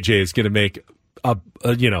know that AJ is going to make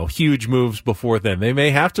huge moves before then. They may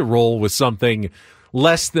have to roll with something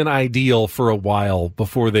less than ideal for a while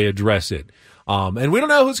before they address it. And we don't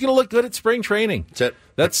know who's going to look good at spring training.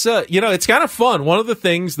 That's it's kind of fun. One of the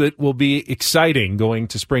things that will be exciting going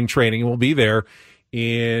to spring training, and we'll be there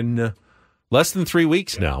in less than 3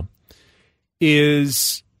 weeks now,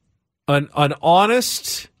 is an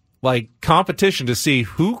honest competition to see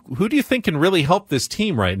who do you think can really help this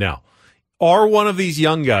team right now. Are one of these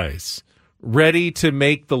young guys ready to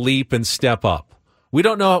make the leap and step up? We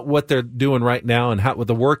don't know what they're doing right now and with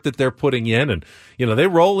the work that they're putting in. And, they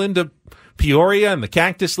roll into Peoria and the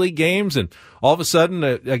Cactus League games, and all of a sudden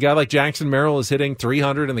a guy like Jackson Merrill is hitting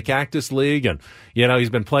 300 in the Cactus League, and, he's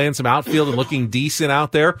been playing some outfield and looking decent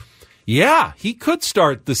out there. Yeah, he could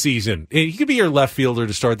start the season. He could be your left fielder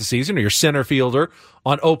to start the season or your center fielder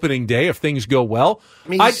on opening day if things go well.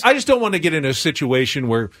 I just don't want to get in a situation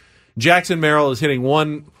where Jackson Merrill is hitting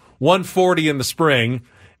 140 in the spring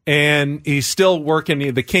and he's still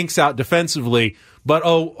working the kinks out defensively, but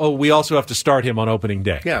we also have to start him on opening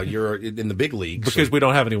day. Yeah, you're in the big leagues. Because we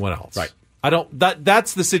don't have anyone else. Right.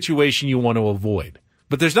 That's the situation you want to avoid.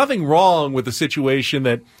 But there's nothing wrong with the situation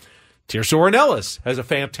that Tirso Ornelas has a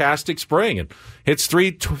fantastic spring and hits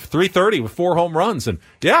 330 with 4 home runs. And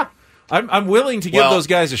yeah, I'm willing to give those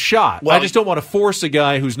guys a shot. I just don't want to force a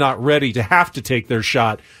guy who's not ready to have to take their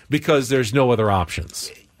shot because there's no other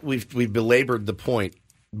options. We've belabored the point,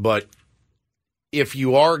 but if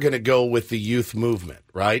you are going to go with the youth movement,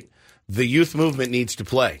 right, the youth movement needs to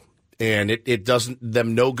play. And it doesn't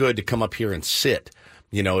them no good to come up here and sit.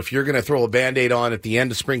 You know, if you're going to throw a Band-Aid on at the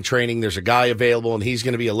end of spring training, there's a guy available and he's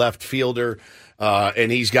going to be a left fielder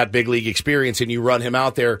and he's got big league experience and you run him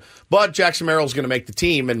out there. But Jackson Merrill's going to make the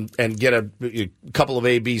team and get a couple of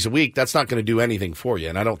ABs a week. That's not going to do anything for you.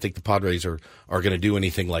 And I don't think the Padres are going to do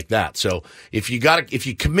anything like that. So if you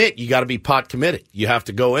commit, you got to be pot committed. You have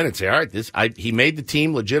to go in and say, all right, he made the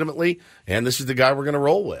team legitimately and this is the guy we're going to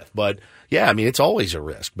roll with. But yeah, I mean, it's always a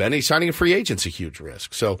risk. Benny, signing a free agent's a huge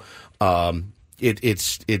risk. So,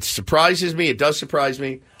 It surprises me. It does surprise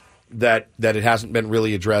me that it hasn't been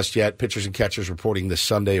really addressed yet. Pitchers and catchers reporting this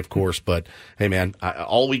Sunday, of course. But, hey, man,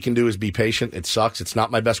 all we can do is be patient. It sucks. It's not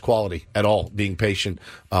my best quality at all, being patient.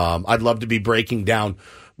 I'd love to be breaking down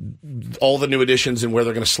all the new additions and where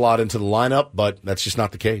they're going to slot into the lineup, but that's just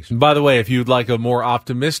not the case. By the way, if you'd like a more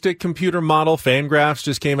optimistic computer model, Fangraphs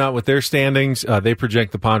just came out with their standings. They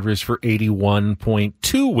project the Padres for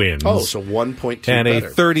 81.2 wins. Oh, so 1.2 and better. A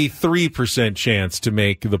 33% chance to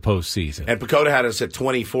make the postseason. And Pacoda had us at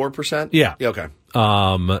 24%? Yeah. Okay.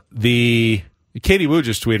 The Katie Wu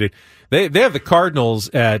just tweeted, They have the Cardinals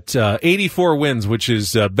at 84 wins, which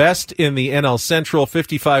is best in the NL Central,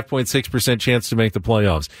 55.6% chance to make the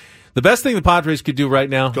playoffs. The best thing the Padres could do right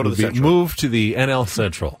now would be move to the NL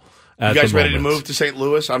Central. You guys ready to move to St.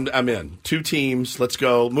 Louis? I'm in. 2 teams. Let's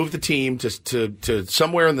go. Move the team to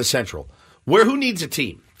somewhere in the Central. Who needs a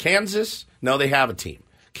team? Kansas? No, they have a team.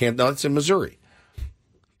 No, it's in Missouri.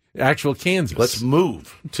 Actual Kansas. Let's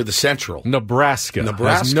move to the Central. Nebraska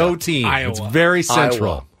has no team. Iowa. It's very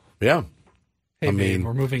central. Iowa. Yeah. Hey, man,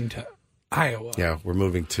 we're moving to Iowa. Yeah, we're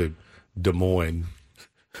moving to Des Moines.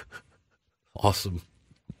 Awesome.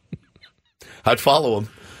 I'd follow them.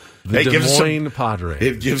 The Des Moines Padres.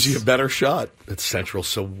 It gives you a better shot. It's Central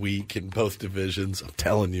so weak in both divisions. I'm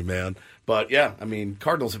telling you, man. But, yeah, I mean,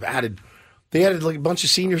 Cardinals have added like a bunch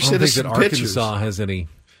of senior citizen pitchers. Arkansas has any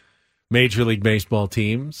Major League Baseball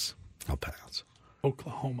teams. I'll pass.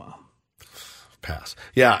 Oklahoma. Pass.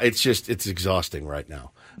 Yeah, it's exhausting right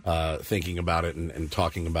now. Thinking about it and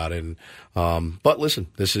talking about it. But listen,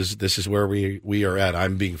 this is where we are at.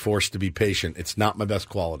 I'm being forced to be patient. It's not my best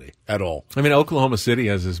quality at all. I mean, Oklahoma City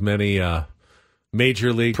has as many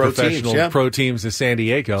major league professional pro teams as San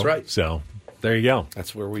Diego. That's right. So there you go.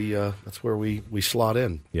 That's where we slot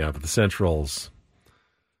in. Yeah, but the Centrals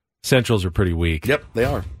are pretty weak. Yep, they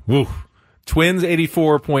are. Woo. Twins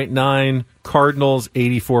 84.9, Cardinals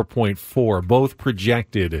 84.4, both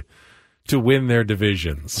projected to win their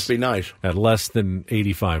divisions. Must be nice. At less than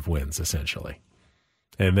 85 wins, essentially.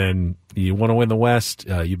 And then you want to win the West,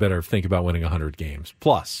 you better think about winning 100 games.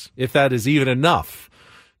 Plus, if that is even enough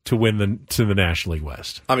to win the National League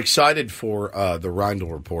West. I'm excited for the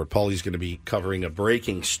Reindl Report. Paulie's going to be covering a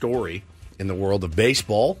breaking story in the world of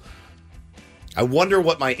baseball. I wonder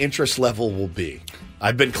what my interest level will be.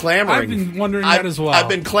 I've been clamoring. I've been wondering that as well. I've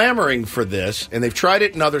been clamoring for this, and they've tried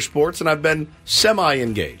it in other sports, and I've been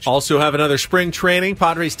semi-engaged. Also have another spring training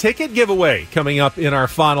Padres ticket giveaway coming up in our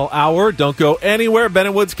final hour. Don't go anywhere.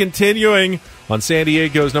 Ben & Woods continuing on San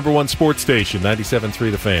Diego's #1 sports station, 97.3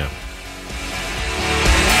 The Fan.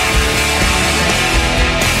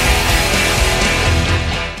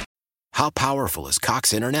 How powerful is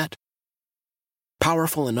Cox Internet?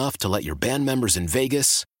 Powerful enough to let your band members in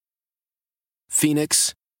Vegas,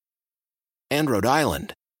 Phoenix, and Rhode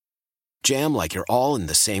Island jam like you're all in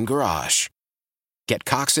the same garage. Get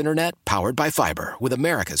Cox Internet powered by fiber with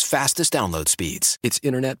America's fastest download speeds. It's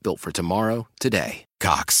internet built for tomorrow, today.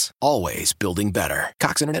 Cox, always building better.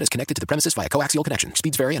 Cox Internet is connected to the premises via coaxial connection.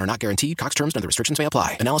 Speeds vary and are not guaranteed. Cox terms and other restrictions may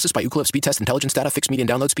apply. Analysis by Ookla Speed Test Intelligence Data. Fixed median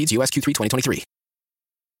download speeds. US Q3 2023.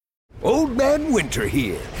 Old Man Winter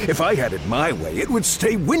here. If I had it my way, it would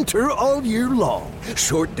stay winter all year long.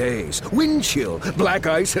 Short days, wind chill, black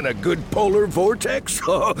ice, and a good polar vortex.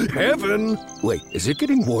 Oh, heaven. Wait, is it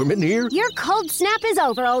getting warm in here? Your cold snap is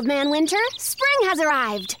over, Old Man Winter. Spring has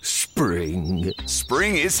arrived. spring.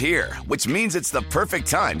 Spring is here, which means it's the perfect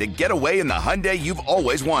time to get away in the Hyundai you've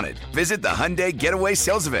always wanted. Visit the Hyundai Getaway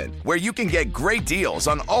Sales Event, where you can get great deals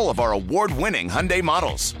on all of our award-winning Hyundai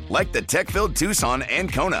models, like the tech-filled Tucson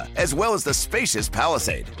and Kona, as well as the spacious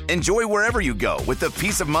Palisade. Enjoy wherever you go with the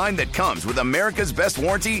peace of mind that comes with America's best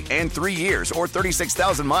warranty and 3 years or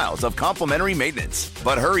 36,000 miles of complimentary maintenance.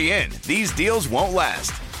 But hurry in, these deals won't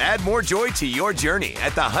last. Add more joy to your journey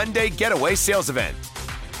at the Hyundai Getaway Sales Event.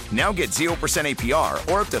 Now get 0%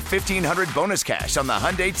 APR or up to $1,500 bonus cash on the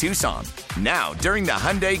Hyundai Tucson. Now, during the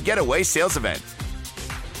Hyundai Getaway Sales Event.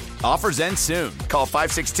 Offers end soon. Call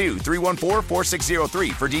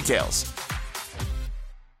 562-314-4603 for details.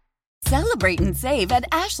 Celebrate and save at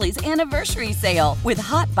Ashley's Anniversary Sale. With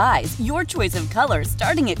Hot Buys, your choice of colors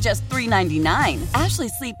starting at just $3.99. Ashley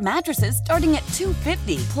Sleep mattresses starting at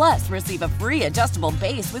 $2.50. Plus, receive a free adjustable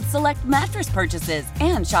base with select mattress purchases.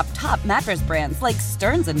 And shop top mattress brands like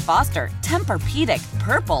Stearns & Foster, Tempur-Pedic,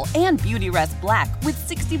 Purple, and Beautyrest Black with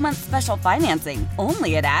 60-month special financing.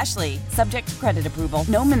 Only at Ashley. Subject to credit approval.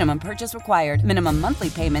 No minimum purchase required. Minimum monthly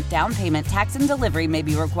payment, down payment, tax, and delivery may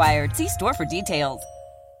be required. See store for details.